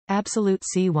Absolute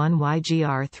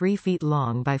C1YGR 3 feet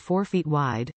long by 4 feet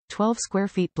wide, 12 square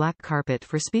feet black carpet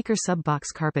for speaker subbox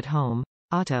carpet home,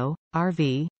 auto,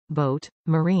 RV, boat,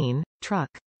 marine, truck,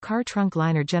 car trunk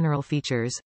liner. General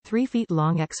features: 3 feet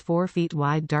long x 4 feet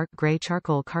wide dark gray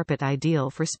charcoal carpet ideal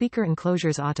for speaker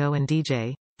enclosures auto and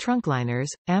DJ, trunk liners,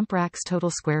 amp racks. Total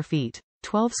square feet,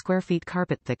 12 square feet.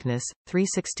 Carpet thickness,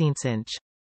 3/16 inch.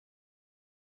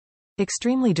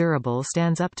 Extremely durable,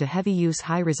 stands up to heavy use.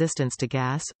 High resistance to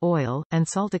gas, oil, and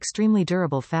salt. Extremely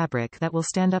durable fabric that will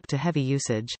stand up to heavy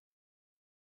usage.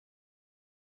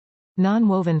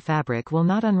 Non-woven fabric will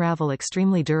not unravel.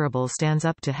 Extremely durable, stands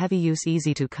up to heavy use.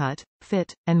 Easy to cut,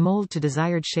 fit, and mold to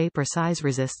desired shape or size.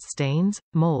 Resists stains,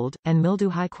 mold, and mildew.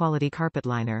 High quality carpet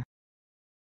liner.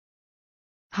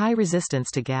 High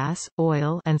resistance to gas,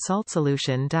 oil, and salt.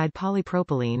 Solution dyed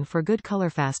polypropylene for good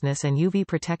colorfastness and UV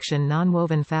protection.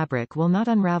 Non-woven fabric will not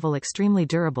unravel. Extremely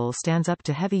durable, stands up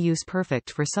to heavy use.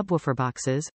 Perfect for subwoofer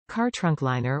boxes, car trunk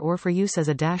liner, or for use as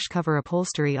a dash cover.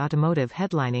 Upholstery. Automotive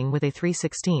headlining with a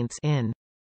 3/16 in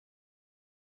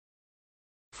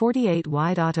 48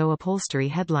 WideAuto upholstery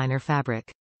headliner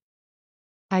fabric.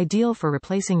 Ideal for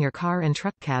replacing your car and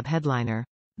truck cab headliner.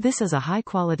 This is a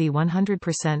high-quality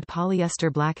 100%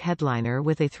 polyester black headliner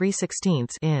with a 3/16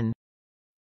 in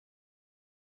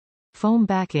foam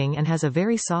backing and has a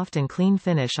very soft and clean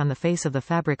finish on the face of the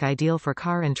fabric. Ideal for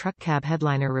car and truck cab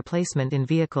headliner replacement in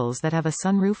vehicles that have a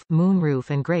sunroof, moonroof,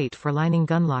 and great for lining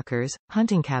gun lockers,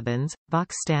 hunting cabins,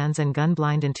 box stands, and gun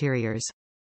blind interiors.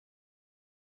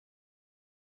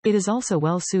 It is also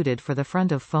well suited for the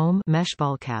front of foam mesh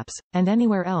ball caps, and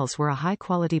anywhere else where a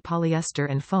high-quality polyester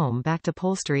and foam-backed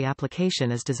upholstery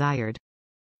application is desired.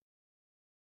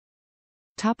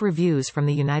 Top reviews from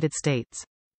the United States.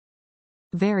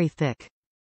 Very thick.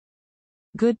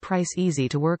 Good price, easy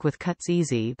to work with, cuts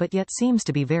easy but yet seems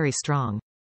to be very strong.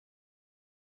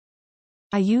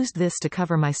 I used this to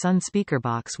cover my son's speaker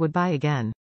box, would buy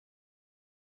again.